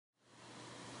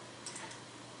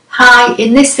Hi,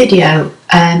 in this video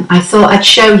I thought I'd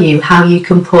show you how you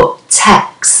can put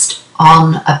text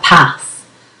on a path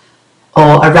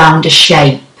or around a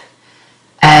shape.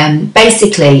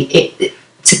 Basically,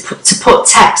 to put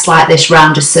text like this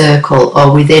round a circle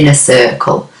or within a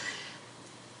circle,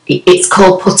 it's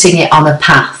called putting it on a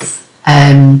path.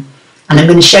 And I'm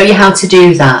going to show you how to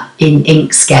do that in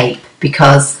Inkscape,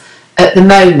 because at the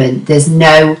moment there's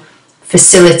no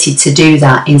facility to do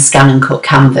that in ScanNCut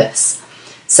Canvas.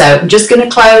 So I'm just going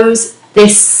to close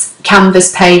this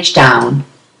canvas page down,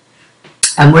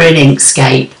 and we're in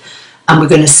Inkscape and we're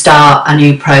going to start a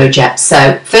new project.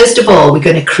 So first of all, we're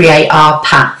going to create our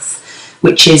path,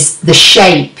 which is the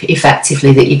shape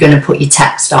effectively that you're going to put your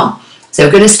text on. So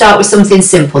we're going to start with something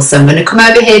simple. So I'm going to come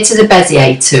over here to the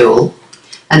Bezier tool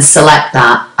and select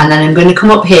that, and then I'm going to come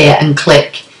up here and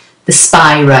click the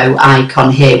Spyro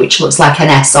icon here, which looks like an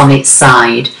S on its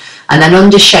side, and then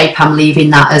under shape I'm leaving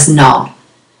that as none.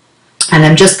 And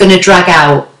I'm just going to drag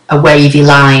out a wavy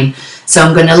line. So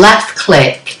I'm going to left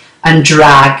click and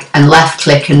drag, and left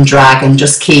click and drag, and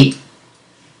just keep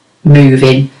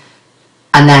moving,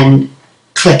 and then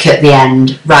click at the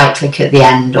end, right click at the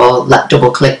end, or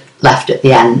double click left at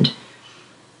the end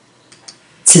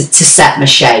to set my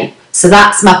shape. So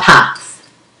that's my path.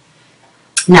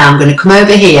 Now I'm going to come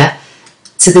over here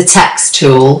to the text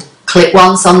tool, click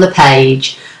once on the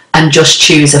page and just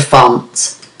choose a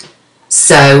font.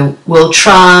 So we'll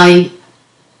try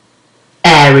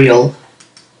Arial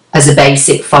as a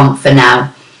basic font for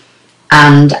now,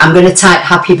 and I'm going to type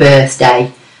Happy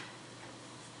Birthday,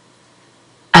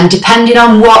 and depending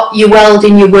on what you're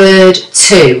welding your word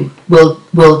to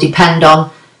will depend on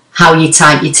how you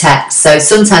type your text. So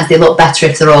sometimes they look better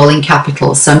if they're all in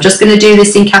capitals, so I'm just going to do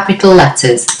this in capital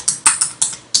letters.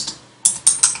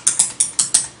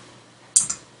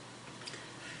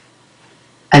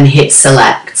 And hit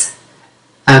select.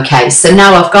 Okay, so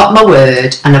now I've got my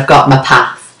word and I've got my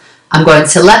path. I'm going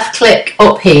to left click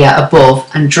up here above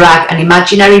and drag an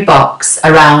imaginary box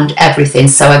around everything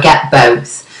so I get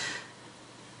both.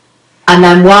 And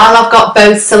then while I've got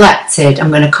both selected,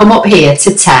 I'm going to come up here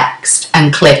to text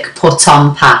and click put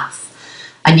on path.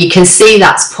 And you can see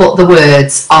that's put the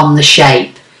words on the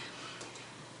shape.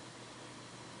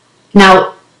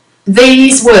 Now,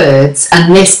 these words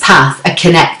and this path are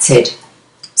connected.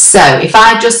 So if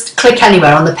I just click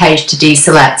anywhere on the page to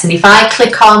deselect, and if I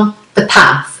click on the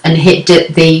path and hit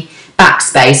the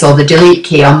backspace or the delete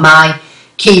key on my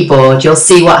keyboard, you'll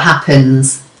see what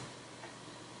happens,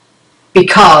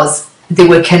 because they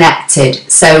were connected.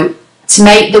 So to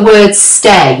make the words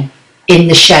stay in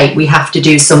the shape, we have to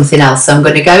do something else. So I'm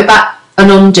going to go back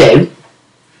and undo.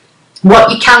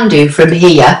 What you can do from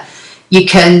here, you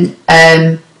can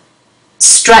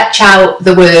stretch out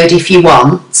the word if you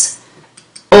want,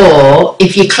 or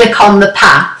if you click on the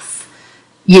path,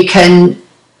 you can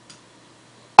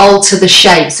alter the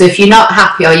shape. So if you're not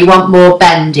happy or you want more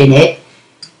bend in it,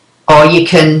 or you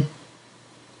can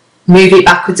move it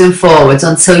backwards and forwards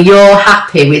until you're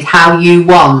happy with how you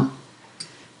want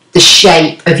the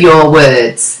shape of your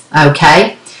words.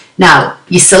 Okay, now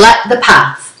you select the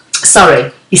path,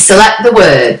 you select the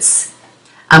words,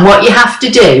 and what you have to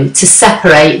do to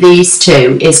separate these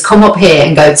two is come up here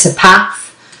and go to path,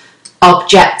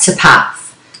 object to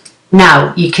path.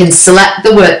 Now you can select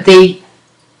the word, the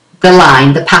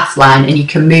line, the path line, and you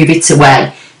can move it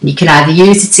away, and you can either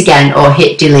use it again or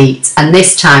hit delete, and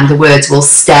this time the words will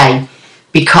stay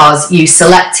because you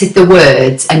selected the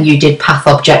words and you did path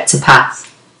object to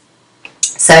path.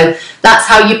 So that's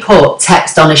how you put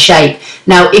text on a shape.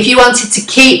 Now if you wanted to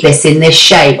keep this in this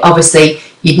shape, obviously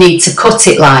you'd need to cut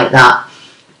it like that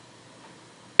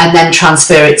and then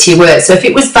transfer it to your work. So if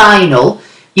it was vinyl,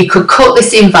 you could cut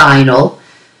this in vinyl,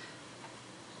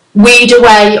 weed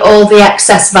away all the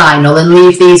excess vinyl and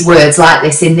leave these words like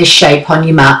this in this shape on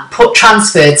your mat, put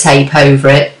transfer tape over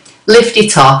it, lift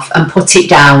it off and put it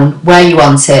down where you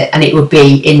want it, and it would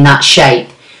be in that shape.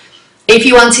 If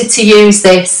you wanted to use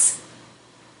this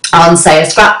on, say, a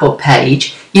scrapbook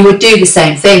page, you would do the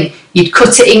same thing. You'd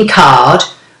cut it in card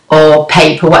or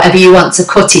paper, whatever you want to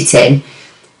cut it in,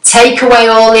 take away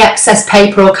all the excess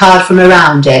paper or card from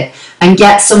around it, and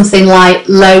get something like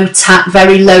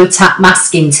very low tack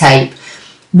masking tape.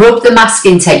 Rub the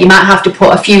masking tape. You might have to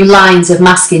put a few lines of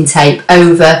masking tape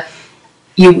over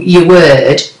your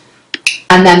word,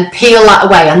 and then peel that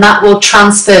away, and that will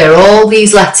transfer all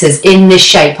these letters in this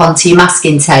shape onto your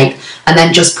masking tape, and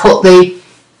then just put the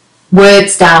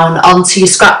words down onto your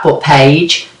scrapbook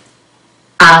page.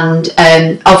 And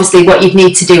obviously what you'd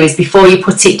need to do is, before you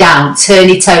put it down, turn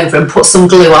it over and put some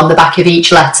glue on the back of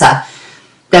each letter.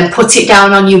 Then put it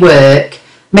down on your work,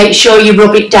 make sure you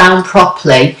rub it down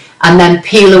properly, and then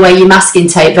peel away your masking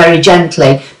tape very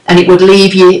gently, and it would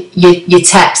leave your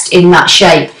text in that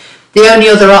shape. The only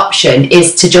other option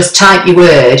is to just type your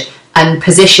word and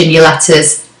position your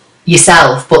letters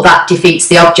yourself, but that defeats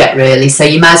the object really, so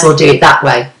you might as well do it that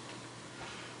way.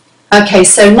 Okay,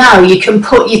 so now you can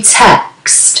put your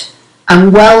text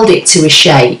and weld it to a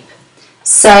shape.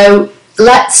 So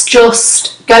let's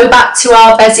just go back to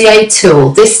our Bezier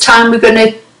tool. This time we're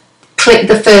going to click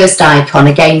the first icon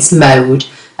against mode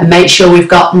and make sure we've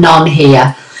got none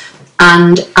here.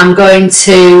 And I'm going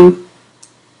to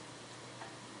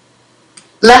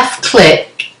left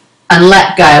click and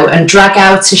let go and drag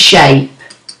out a shape.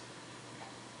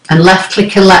 And left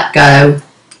click and let go,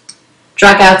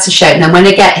 drag out a shape. Now when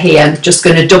I get here, I'm just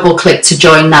going to double click to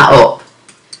join that up.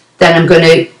 Then I'm going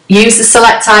to use the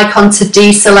select icon to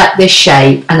deselect this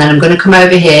shape, and then I'm going to come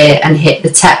over here and hit the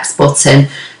text button,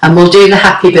 and we'll do the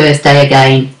happy birthday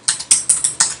again.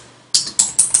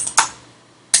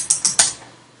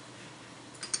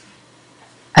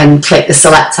 And click the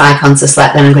select icon to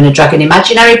select. Then I'm going to drag an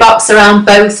imaginary box around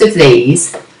both of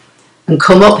these and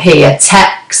come up here,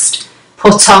 text,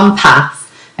 put on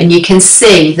path, and you can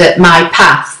see that my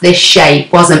path, this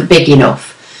shape, wasn't big enough.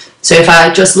 So if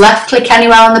I just left click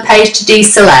anywhere on the page to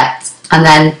deselect and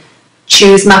then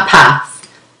choose my path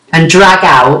and drag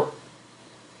out,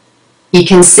 you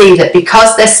can see that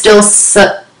because they're still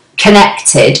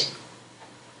connected,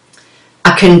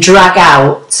 I can drag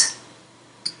out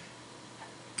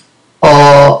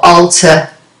or alter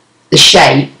the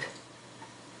shape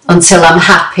until I'm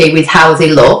happy with how they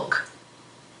look.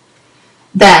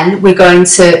 Then we're going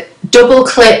to double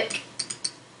click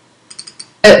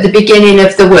at the beginning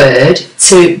of the word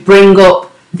to bring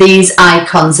up these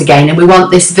icons again, and we want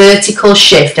this vertical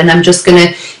shift, and I'm just going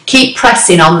to keep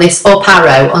pressing on this up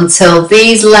arrow until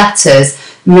these letters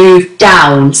move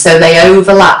down so they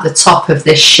overlap the top of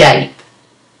this shape.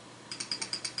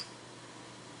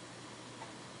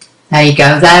 There you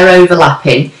go, they're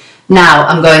overlapping. Now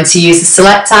I'm going to use the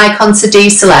select icon to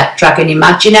deselect, drag an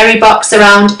imaginary box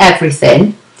around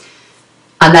everything,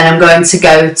 and then I'm going to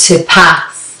go to path,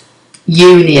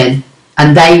 union,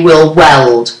 and they will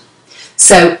weld.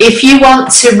 So if you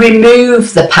want to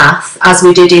remove the path, as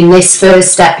we did in this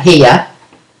first step here,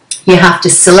 you have to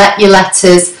select your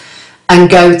letters and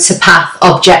go to path,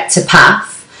 object to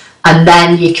path, and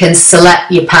then you can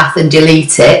select your path and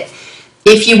delete it.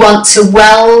 If you want to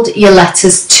weld your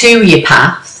letters to your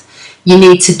path, you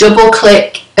need to double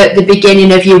click at the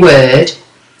beginning of your word,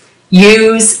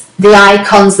 use the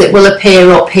icons that will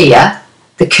appear up here,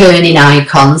 the kerning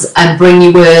icons, and bring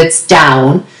your words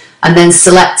down, and then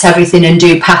select everything and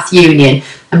do path union.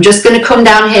 I'm just going to come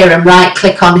down here and right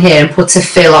click on here and put a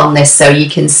fill on this so you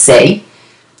can see.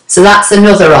 So that's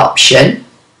another option.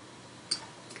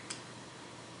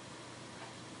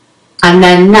 And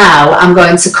then now I'm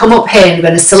going to come up here and I'm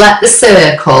going to select the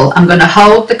circle. I'm going to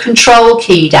hold the control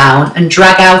key down and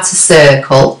drag out a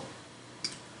circle.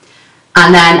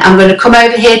 And then I'm going to come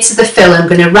over here to the fill. I'm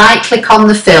going to right click on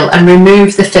the fill and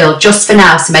remove the fill just for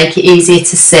now to make it easier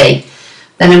to see.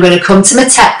 Then I'm going to come to my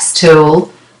text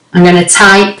tool. I'm going to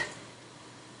type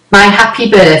my happy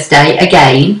birthday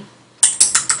again.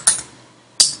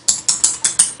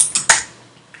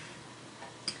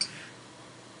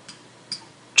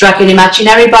 Drag an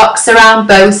imaginary box around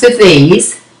both of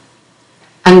these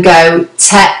and go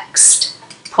text,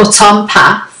 put on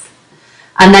path.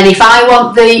 And then if I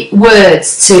want the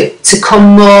words to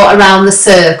come more around the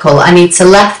circle, I need to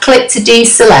left click to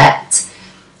deselect,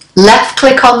 left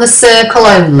click on the circle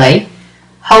only,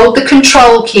 hold the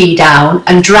control key down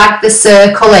and drag the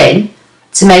circle in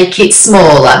to make it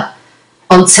smaller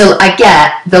until I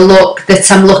get the look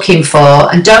that I'm looking for.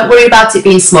 And don't worry about it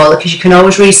being smaller because you can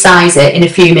always resize it in a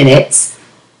few minutes.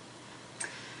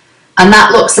 And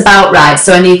that looks about right.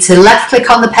 So I need to left click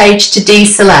on the page to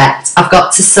deselect. I've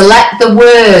got to select the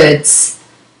words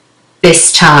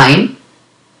this time.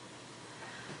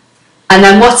 And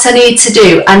then what I need to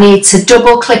do, I need to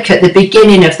double click at the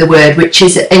beginning of the word, which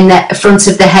is in the front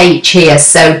of the H here.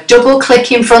 So double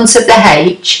click in front of the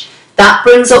H. That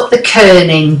brings up the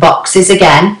kerning boxes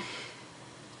again.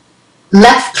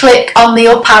 Left click on the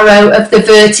up arrow of the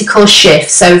vertical shift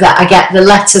so that I get the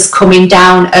letters coming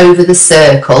down over the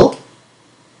circle.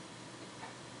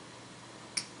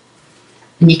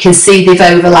 And you can see they've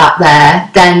overlapped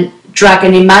there. Then drag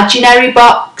an imaginary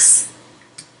box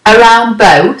around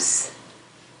both.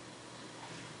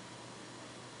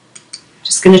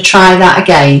 Just going to try that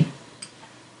again.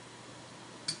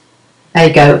 There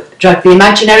you go. Drag the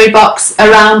imaginary box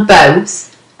around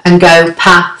both and go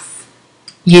path,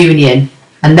 union.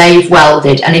 and they've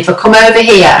welded. And if I come over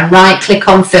here and right click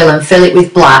on fill and fill it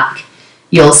with black,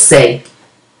 you'll see.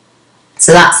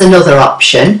 So that's another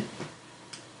option.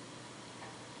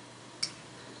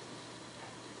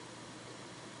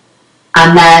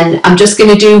 And then I'm just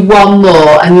going to do one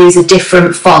more and use a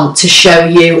different font to show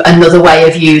you another way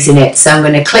of using it. So I'm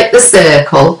going to click the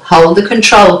circle, hold the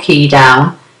control key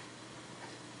down,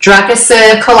 drag a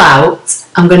circle out.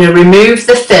 I'm going to remove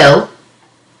the fill,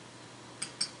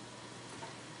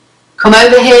 come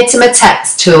over here to my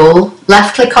text tool,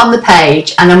 left click on the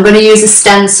page, and I'm going to use a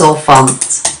stencil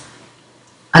font.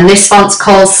 And this font's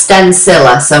called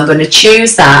Stencil, so I'm going to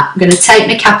choose that. I'm going to take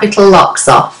my capital locks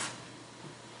off.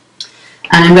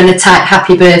 And I'm going to type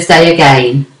happy birthday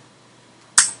again.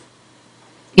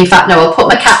 In fact, no, I'll put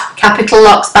my capital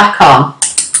locks back on.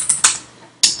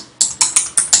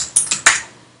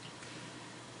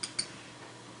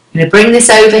 I'm going to bring this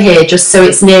over here just so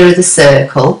it's nearer the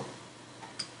circle.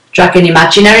 Drag an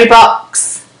imaginary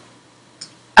box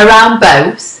around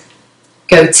both.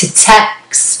 Go to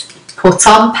text, put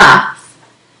on path.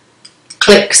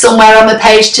 Click somewhere on the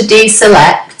page to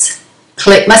deselect.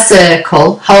 Click my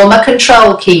circle, hold my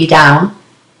control key down,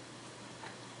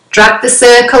 drag the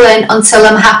circle in until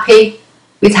I'm happy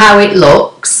with how it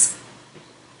looks.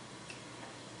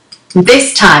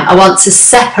 This time I want to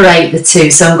separate the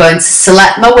two, so I'm going to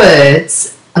select my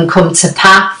words and come to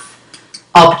path,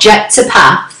 object to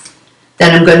path,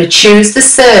 then I'm going to choose the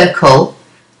circle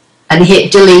and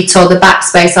hit delete or the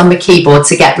backspace on my keyboard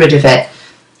to get rid of it,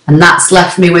 and that's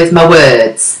left me with my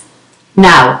words.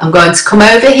 Now I'm going to come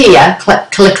over here,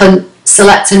 click and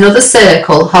select another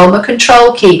circle, hold my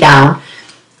control key down.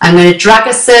 I'm going to drag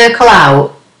a circle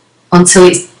out until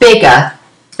it's bigger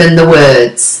than the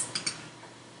words.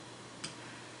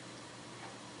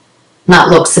 And that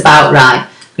looks about right.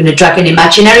 I'm going to drag an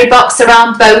imaginary box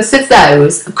around both of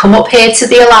those, come up here to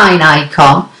the align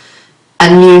icon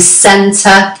and use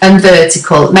centre and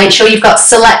vertical. Make sure you've got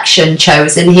selection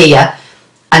chosen here,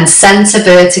 and centre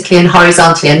vertically and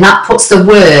horizontally, and that puts the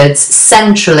words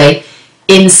centrally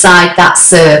inside that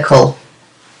circle.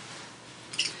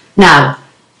 Now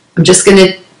I'm just going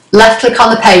to left click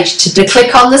on the page to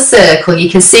click on the circle. You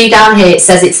can see down here it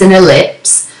says it's an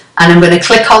ellipse, and I'm going to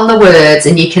click on the words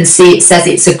and you can see it says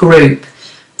it's a group.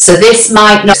 So this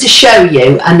might not to show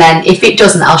you, and then if it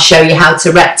doesn't I'll show you how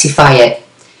to rectify it.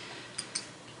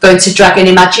 Going to drag an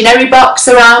imaginary box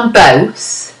around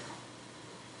both.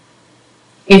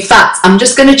 In fact, I'm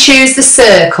just going to choose the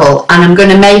circle and I'm going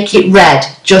to make it red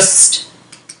just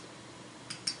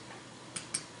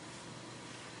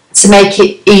to make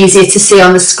it easier to see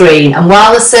on the screen. And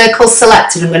while the circle's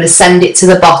selected, I'm going to send it to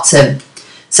the bottom.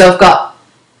 So I've got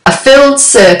a filled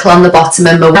circle on the bottom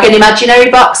and drag an imaginary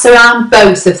box around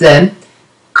both of them.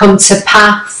 Come to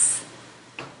path,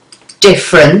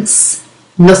 difference,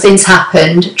 nothing's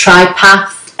happened. Try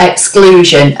path,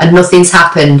 exclusion, and nothing's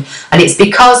happened, and it's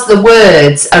because the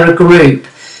words are a group.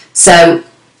 So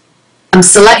I'm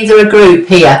selecting a group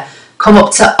here, come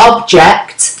up to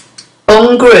object,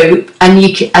 ungroup, and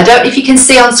I don't know if you can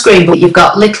see on screen, but you've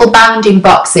got little bounding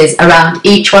boxes around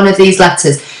each one of these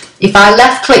letters. If I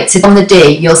left clicked on the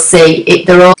D, you'll see it,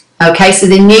 they're all okay, so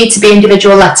they need to be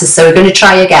individual letters. So we're going to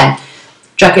try again.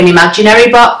 Drag an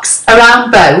imaginary box around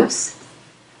both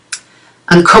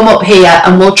and come up here,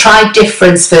 and we'll try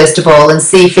difference first of all and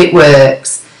see if it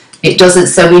works. It doesn't,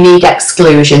 so we need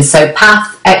exclusion. So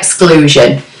path,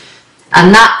 exclusion,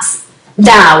 and that's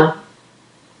now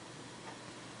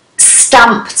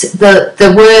stamped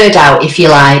the word out, if you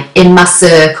like, in my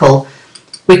circle.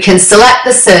 We can select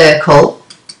the circle,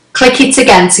 click it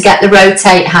again to get the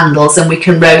rotate handles, and we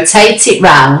can rotate it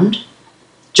round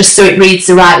just so it reads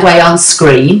the right way on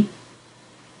screen.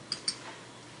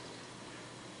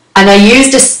 And I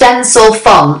used a stencil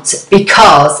font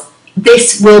because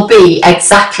this will be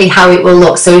exactly how it will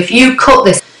look. So if you cut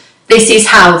this, this is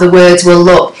how the words will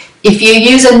look. If you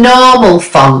use a normal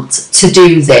font to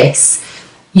do this,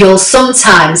 you'll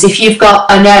sometimes, if you've got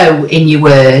an O in your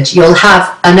word, you'll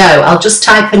have an O. I'll just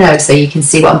type an O so you can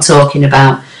see what I'm talking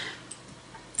about.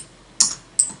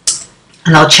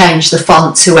 And I'll change the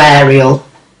font to Arial.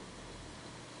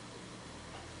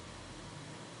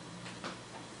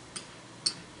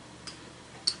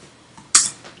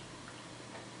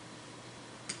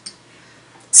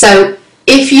 So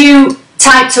if you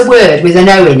typed a word with an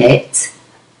O in it,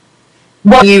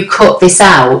 when you cut this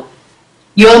out,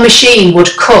 your machine would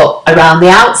cut around the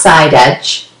outside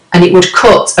edge and it would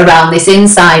cut around this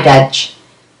inside edge.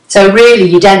 So really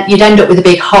you'd end up with a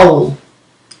big hole.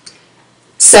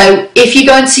 So if you're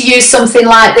going to use something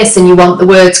like this and you want the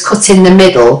words cut in the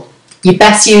middle, you're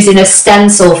best using a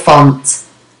stencil font.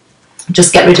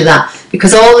 Just get rid of that,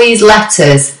 because all these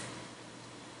letters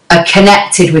are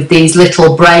connected with these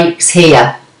little breaks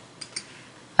here.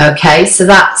 Okay, so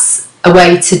that's a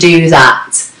way to do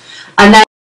that. And then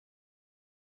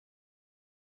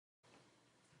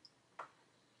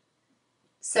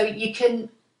so you can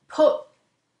put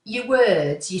your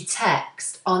words, your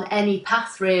text on any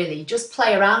path really. Just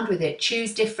play around with it,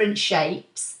 choose different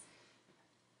shapes,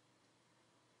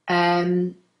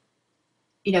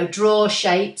 you know, draw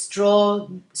shapes, draw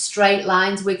straight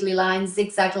lines, wiggly lines,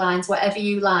 zigzag lines, whatever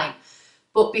you like.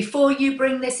 But before you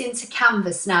bring this into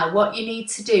Canvas now, what you need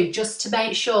to do, just to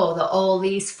make sure that all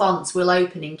these fonts will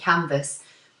open in Canvas,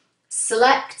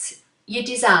 select your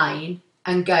design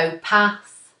and go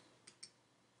Path,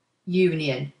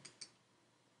 Union.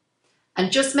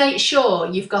 And just make sure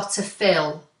you've got a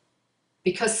fill,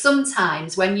 because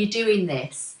sometimes when you're doing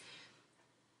this,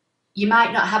 you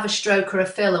might not have a stroke or a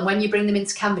fill, and when you bring them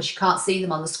into Canvas, you can't see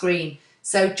them on the screen.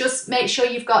 So just make sure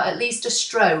you've got at least a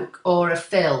stroke or a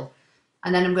fill.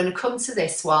 And then I'm going to come to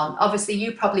this one. Obviously,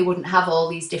 you probably wouldn't have all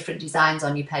these different designs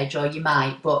on your page, or you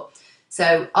might, but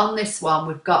so on this one,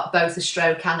 we've got both a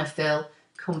stroke and a fill.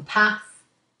 Come Path,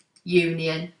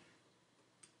 Union.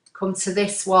 Come to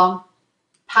this one,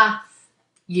 Path,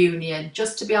 Union,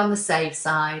 just to be on the safe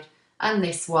side. And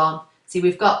this one, see,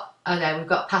 we've got, oh no, we've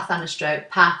got Path and a stroke,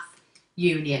 Path,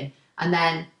 Union. And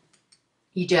then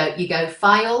you go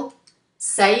File,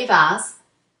 Save As.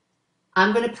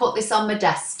 I'm going to put this on my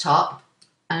desktop.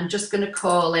 I'm just going to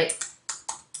call it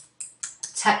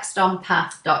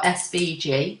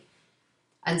textonpath.svg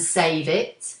and save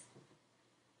it.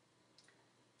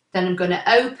 Then I'm going to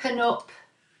open up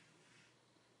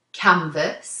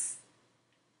Canvas.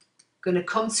 I'm going to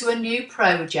come to a new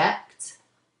project.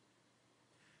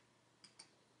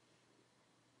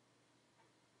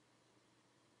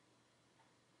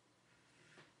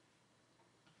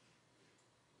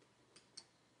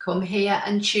 Come here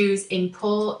and choose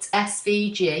Import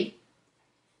SVG.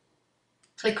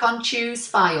 Click on Choose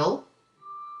File.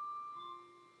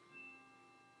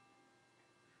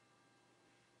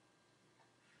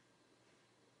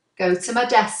 Go to my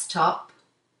desktop.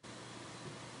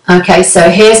 Okay,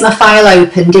 so here's my file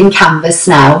opened in Canvas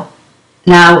now.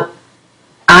 Now,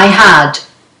 I had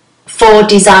 4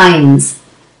 designs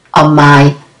on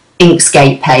my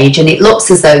Inkscape page, and it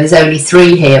looks as though there's only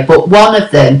 3 here, but one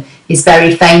of them is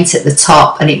very faint at the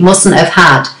top, and it mustn't have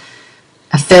had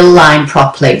a fill line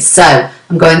properly. So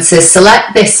I'm going to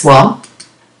select this one,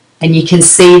 and you can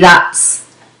see that's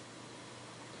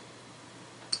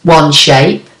one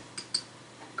shape.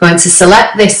 Going to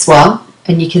select this one,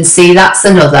 and you can see that's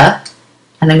another,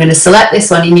 and I'm going to select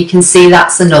this one, and you can see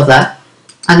that's another.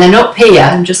 And then up here,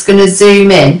 I'm just going to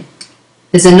zoom in,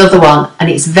 there's another one, and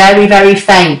it's very, very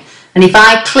faint. And if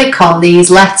I click on these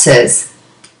letters,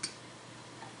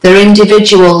 they're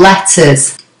individual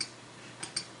letters.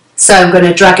 So I'm going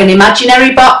to drag an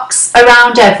imaginary box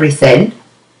around everything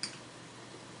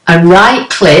and right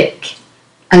click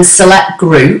and select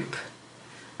group,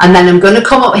 and then I'm going to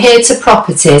come up here to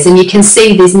properties, and you can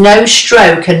see there's no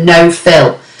stroke and no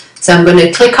fill. So I'm going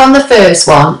to click on the first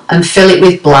one and fill it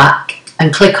with black,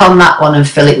 and click on that one and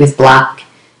fill it with black,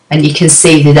 and you can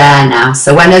see they're there now.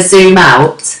 So when I zoom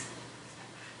out,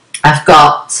 I've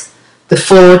got the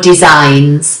 4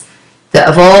 designs that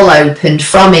have all opened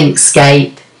from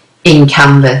Inkscape in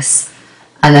Canvas.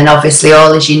 And then obviously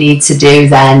all as you need to do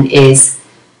then is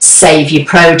save your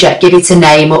project, give it a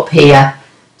name up here,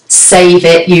 save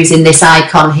it using this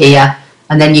icon here,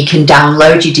 and then you can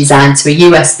download your design to a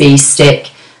USB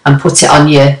stick and put it on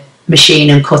your machine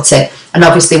and cut it. And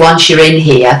obviously once you're in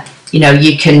here, you know,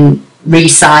 you can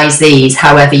resize these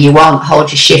however you want.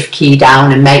 Hold your shift key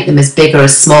down and make them as big or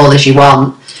as small as you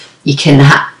want. You can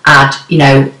add, you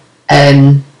know,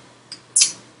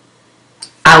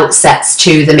 outsets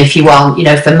to them if you want, you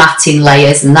know, for matting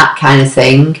layers and that kind of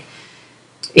thing.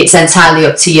 It's entirely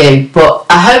up to you, but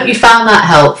I hope you found that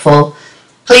helpful.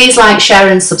 Please like, share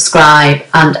and subscribe,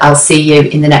 and I'll see you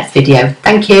in the next video.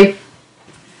 Thank you.